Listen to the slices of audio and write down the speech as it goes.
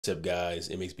What's up, guys?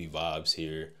 MXB Vibes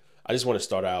here. I just want to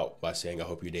start out by saying I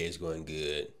hope your day is going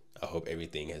good. I hope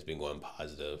everything has been going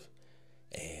positive,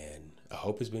 and I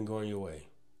hope it's been going your way.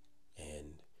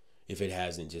 And if it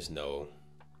hasn't, just know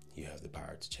you have the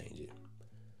power to change it.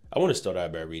 I want to start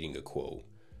out by reading a quote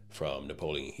from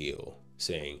Napoleon Hill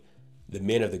saying, "The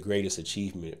men of the greatest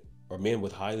achievement are men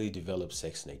with highly developed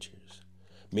sex natures,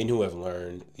 men who have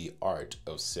learned the art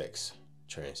of sex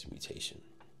transmutation."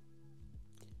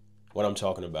 What I'm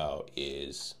talking about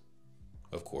is,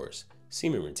 of course,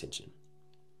 semen retention.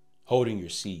 Holding your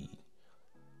seed,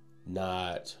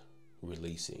 not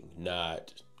releasing,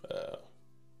 not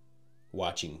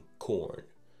watching corn,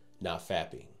 not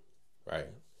fapping, right?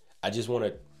 I just want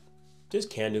to just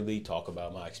candidly talk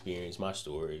about my experience, my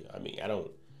story. I mean, I don't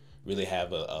really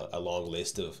have a long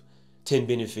list of 10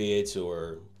 benefits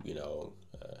or,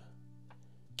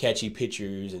 catchy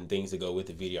pictures and things to go with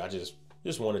the video. I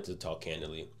just wanted to talk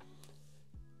candidly.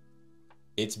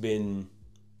 It's been,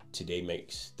 today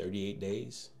makes 38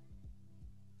 days.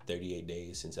 38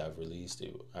 days since I've released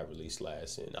it. I released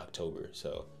last in October.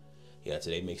 So yeah,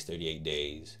 today makes 38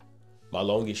 days. My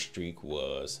longest streak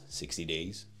was 60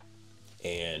 days.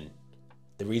 And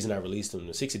the reason I released on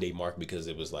the 60-day mark, because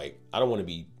it was like, I don't want to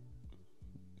be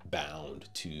bound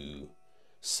to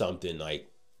something like,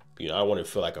 I don't want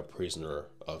to feel like a prisoner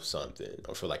of something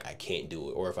or feel like I can't do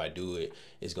it, or if I do it,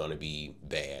 it's going to be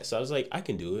bad. So I was like, I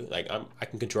can do it. Like I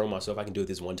can control myself. I can do it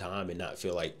this one time and not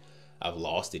feel like I've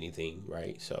lost anything.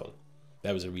 Right. So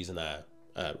that was the reason I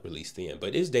released then.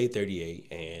 But it's day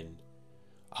 38 and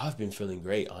I've been feeling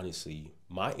great. Honestly,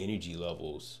 my energy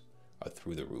levels are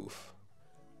through the roof.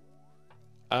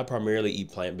 I primarily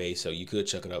eat plant-based, so you could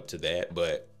chuck it up to that,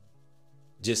 but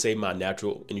just say my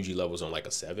natural energy levels on like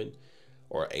a 7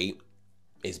 or 8,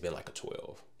 it's been like a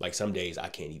 12. Like some days I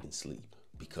can't even sleep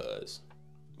because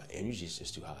my energy is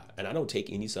just too high. And I don't take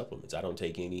any supplements. I don't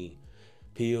take any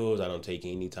pills. I don't take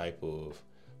any type of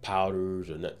powders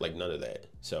or like none of that.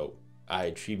 So I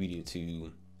attribute it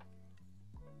to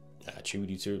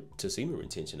semen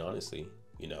retention, honestly.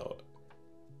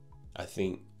 I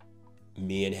think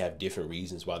men have different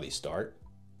reasons why they start.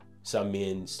 Some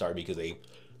men start because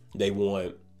they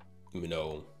want,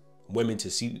 women to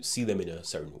see them in a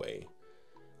certain way,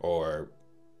 or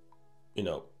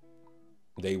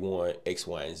they want X,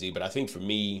 Y, and Z. But I think for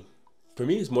me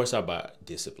it's more so about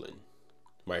discipline,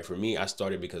 right? For me, I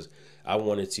started because I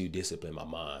wanted to discipline my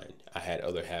mind. I had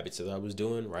other habits that I was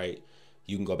doing, right?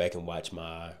 You can go back and watch and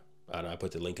I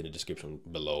put the link in the description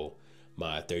below,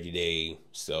 my 30-day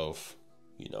self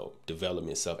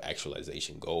development,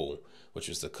 self-actualization goal, which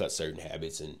was to cut certain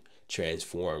habits and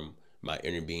transform my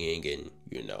inner being and,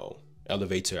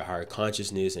 elevate to a higher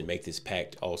consciousness and make this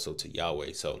pact also to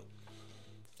Yahweh. So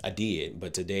I did,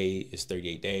 but today is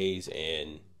 38 days.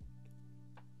 And,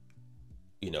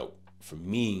 for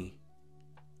me,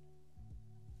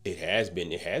 it has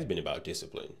been about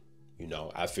discipline.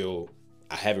 I feel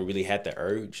I haven't really had the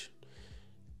urge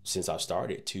since I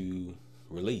started to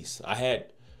release.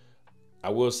 I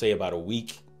will say about a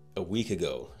week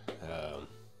ago,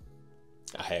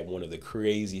 I had one of the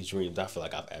craziest dreams I feel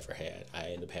like I've ever had. I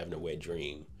ended up having a wet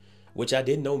dream, which I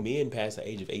didn't know men past the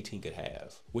age of 18 could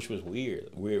have, which was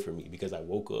weird for me, because I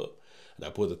woke up and I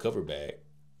pulled the cover back.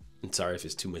 I'm sorry if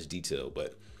it's too much detail,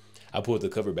 but I pulled the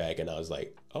cover back and I was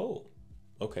like, oh,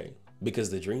 okay. Because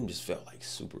the dream just felt like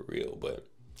super real. But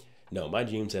no, my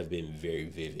dreams have been very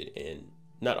vivid, and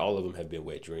not all of them have been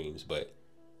wet dreams, but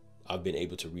I've been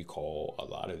able to recall a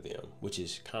lot of them, which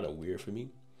is kind of weird for me.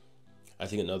 I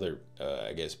think another,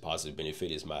 positive benefit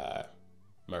is my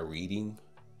reading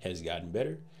has gotten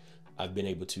better. I've been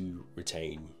able to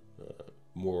retain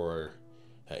more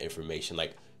information.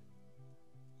 Like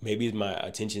maybe it's my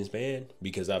attention span,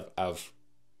 because I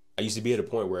used to be at a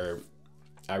point where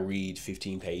I read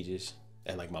 15 pages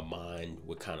and like my mind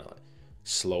would kind of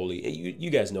slowly,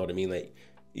 you guys know what I mean? Like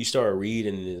you start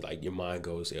reading and like your mind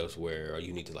goes elsewhere, or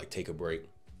you need to like take a break.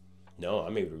 No,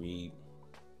 I'm able to read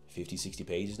 50, 60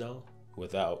 pages now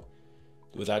without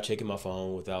checking my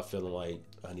phone, without feeling like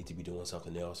I need to be doing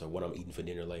something else or what I'm eating for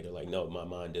dinner later. Like, no, my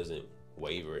mind doesn't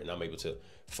waver, and I'm able to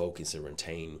focus and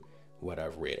retain what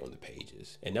I've read on the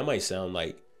pages. And that might sound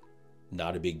like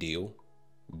not a big deal,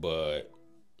 but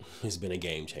it's been a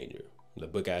game changer. The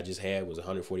book I just had was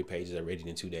 140 pages. I read it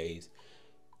in 2 days,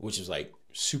 which was like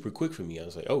super quick for me. I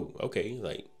was like, oh, okay.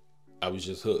 Like I was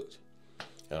just hooked.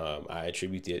 I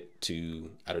attribute it to,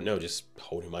 I don't know, just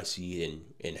holding my seed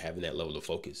and having that level of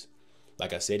focus.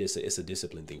 Like I said, it's a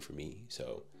discipline thing for me.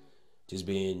 So just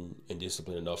being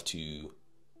indisciplined enough to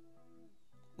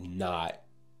not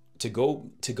to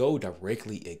go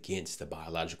directly against the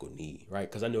biological need, right?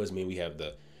 Because I know as men we have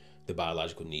the the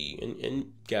biological need,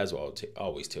 and guys will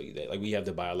always tell you that, like, we have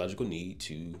the biological need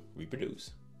to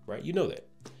reproduce, right? You know that.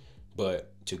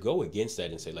 But to go against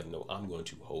that and say, like, no, I'm going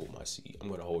to hold my seed. I'm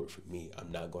going to hold it for me. I'm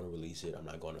not going to release it. I'm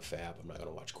not going to fap. I'm not going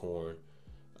to watch corn.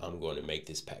 I'm going to make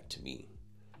this pact to me.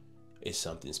 It's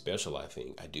something special, I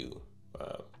think. I do.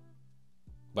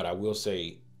 But I will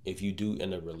say, if you do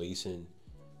end up releasing,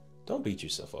 don't beat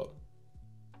yourself up.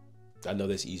 I know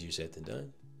that's easier said than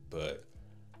done, but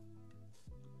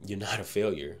you're not a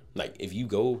failure. Like, if you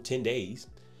go 10 days,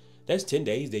 that's 10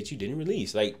 days that you didn't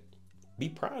release. Like, be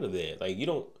proud of that. Like, you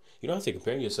don't have to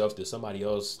compare yourself to somebody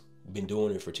else been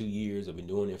doing it for 2 years or been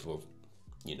doing it for,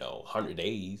 100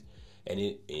 days. And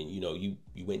you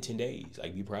went 10 days.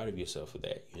 Like, be proud of yourself for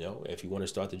that. If you want to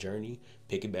start the journey,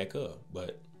 pick it back up,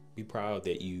 but be proud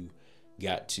that you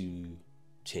got to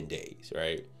 10 days,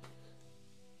 right?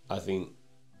 I think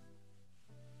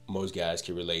most guys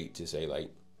can relate to say,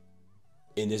 like,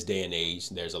 in this day and age,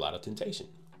 there's a lot of temptation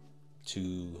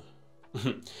to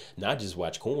not just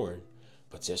watch corn,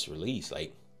 but just release.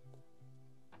 Like,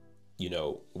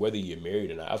 whether you're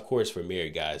married or not. Of course, for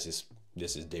married guys,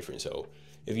 this is different. So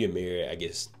if you're married, I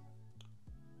guess,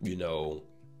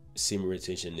 semen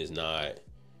retention is not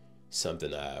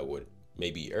something I would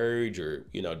maybe urge, or,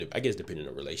 I guess depending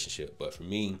on the relationship. But for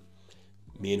me,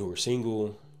 men who are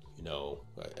single,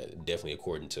 definitely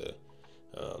according to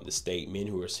the state, men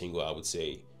who are single, I would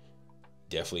say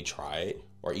definitely try it,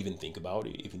 or even think about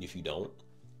it, even if you don't,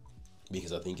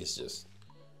 because I think it's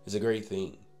a great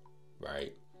thing,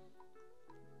 right?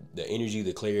 The energy,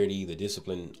 the clarity, the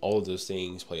discipline, all of those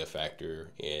things play a factor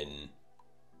in,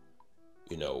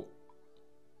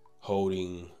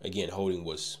 holding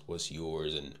what's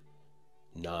yours, and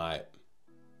not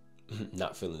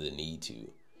feeling the need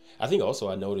to. I think also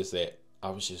I noticed that I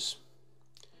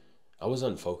was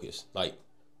unfocused. Like,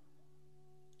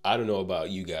 I don't know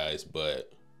about you guys,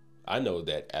 but I know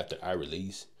that after I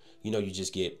release, you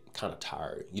just get kind of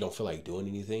tired. You don't feel like doing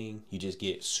anything. You just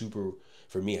get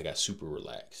for me, I got super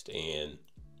relaxed, and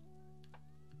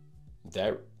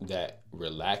that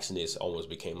relaxedness almost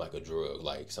became like a drug.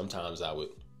 Like, sometimes I would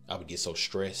get so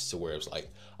stressed to where it was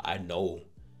like, I know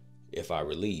if I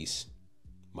release,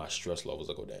 my stress levels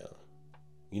will go down.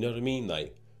 You know what I mean?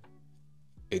 Like,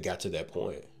 it got to that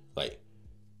point. Like,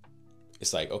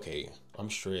 it's like, okay, I'm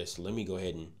stressed. Let me go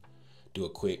ahead and do a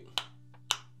quick,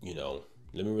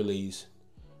 let me release.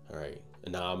 All right.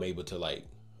 And now I'm able to, like,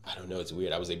 I don't know, it's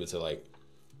weird. I was able to, like,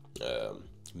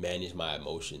 manage my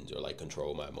emotions, or like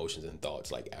control my emotions and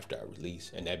thoughts, like, after I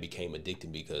release. And that became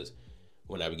addicting, because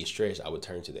when I would get stressed, I would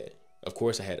turn to that. Of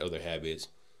course, I had other habits,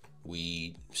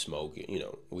 weed smoking,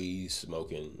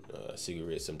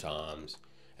 cigarettes sometimes,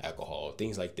 alcohol,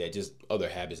 things like that, just other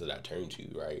habits that I turned to,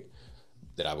 right,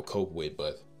 that I would cope with.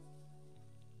 But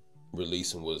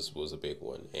releasing was a big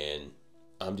one, and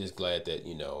I'm just glad that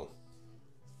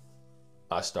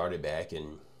I started back,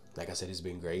 and like I said, it's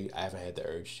been great. I haven't had the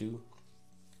urge to.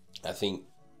 I think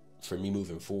for me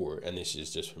moving forward, and this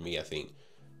is just for me, I think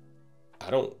I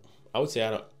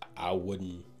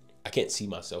can't see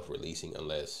myself releasing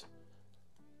unless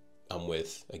I'm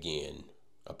with, again,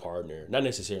 a partner. Not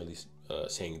necessarily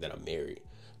saying that I'm married,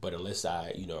 but unless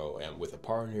I, am with a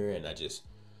partner and I just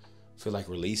feel like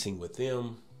releasing with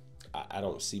them, I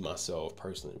don't see myself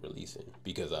personally releasing,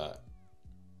 because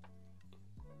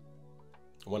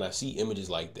when I see images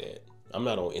like that, I'm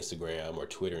not on Instagram or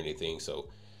Twitter or anything, so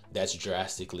that's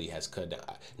drastically has cut down.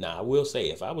 Now, I will say,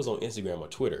 if I was on Instagram or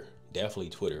Twitter, definitely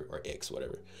Twitter or X,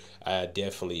 whatever, it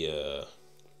definitely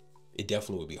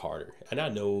would be harder. And I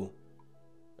know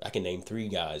I can name 3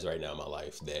 guys right now in my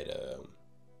life that,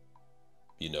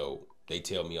 they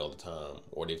tell me all the time,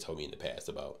 or they've told me in the past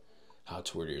about how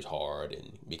Twitter is hard,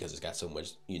 and because it's got so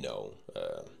much,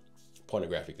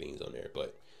 pornographic things on there.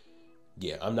 But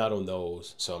yeah, I'm not on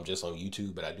those, so I'm just on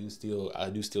YouTube. But I do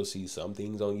still see some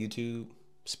things on YouTube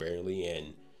sparingly,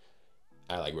 and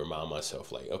I like remind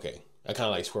myself, like, okay, I kind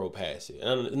of like scroll past it.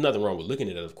 And there's nothing wrong with looking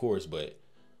at it, of course, but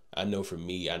I know for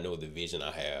me, I know the vision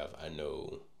I have, I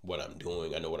know what I'm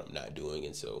doing, I know what I'm not doing,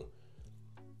 and so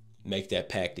make that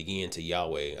pact again to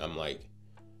Yahweh. I'm like,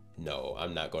 no,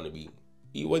 I'm not going to be,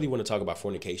 whether you want to talk about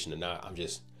fornication or not,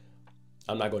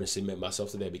 I'm not going to submit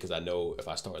myself to that, because I know if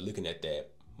I start looking at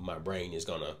that, my brain is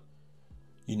gonna,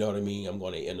 you know what I mean? I'm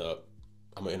gonna end up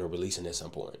releasing at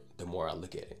some point. The more I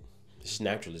look at it, it's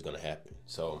naturally is gonna happen.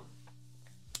 So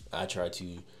I try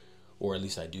to, or at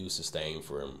least I do, sustain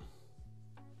from,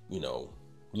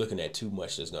 looking at too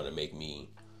much that's gonna make me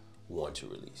want to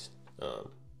release.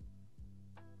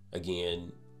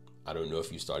 Again, I don't know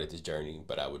if you started this journey,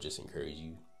 but I would just encourage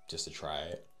you just to try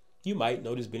it. You might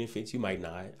notice benefits, you might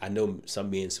not. I know some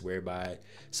men swear by it.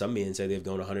 Some men say they've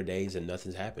gone 100 days and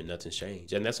nothing's happened, nothing's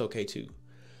changed, and that's okay too.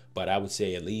 But I would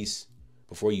say, at least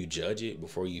before you judge it,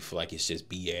 before you feel like it's just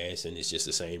BS and it's just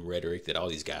the same rhetoric that all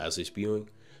these guys are spewing,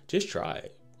 just try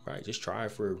it, right? Just try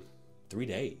it for 3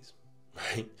 days,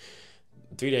 right?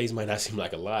 3 days might not seem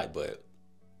like a lot, but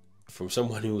from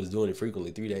someone who was doing it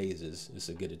frequently, 3 days is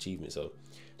a good achievement. So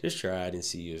just try it and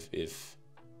see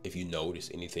if you notice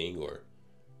anything, or,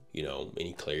 you know,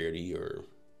 any clarity or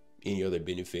any other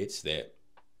benefits that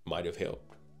might have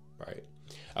helped, right?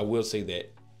 I will say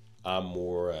that I'm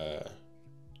more,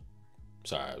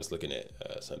 sorry, I was looking at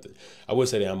something. I would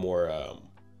say that I'm more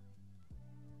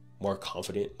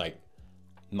confident. Like,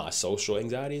 my social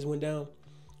anxiety has went down.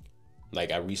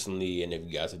 Like, I recently, and if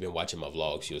you guys have been watching my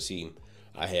vlogs, you'll see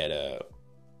I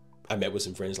met with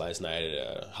some friends last night at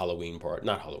a Halloween party,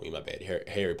 not Halloween, my bad,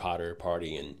 Harry Potter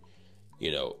party. And,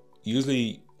 you know,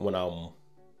 usually when I'm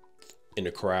in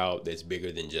a crowd that's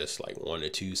bigger than just like one or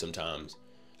two, sometimes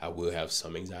I will have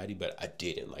some anxiety, but I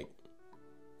didn't. Like,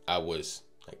 I was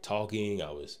like talking,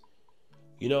 I was,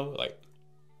 you know, like,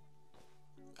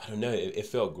 I don't know, it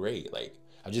felt great. Like,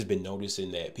 I've just been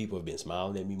noticing that people have been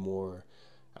smiling at me more.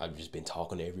 I've just been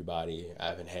talking to everybody. I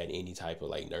haven't had any type of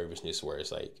like nervousness where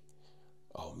it's like,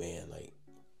 oh man, like,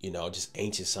 you know, just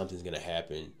anxious something's gonna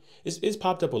happen. It's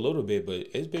popped up a little bit, but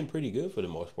it's been pretty good for the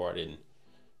most part. And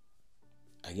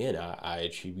again, I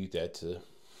attribute that to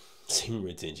semen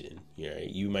retention. You know,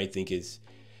 you might think it's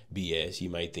BS. You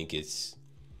might think it's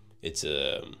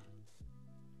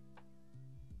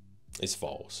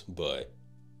false, but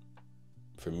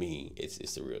for me,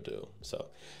 it's the real deal. So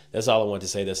that's all I want to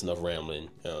say. That's enough rambling.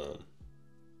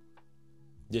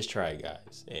 Just try it,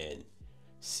 guys, and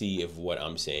see if what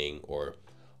I'm saying, or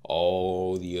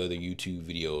all the other YouTube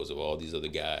videos of all these other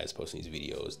guys posting these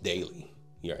videos daily,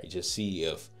 right? Just see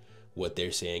if what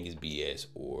they're saying is BS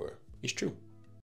or it's true.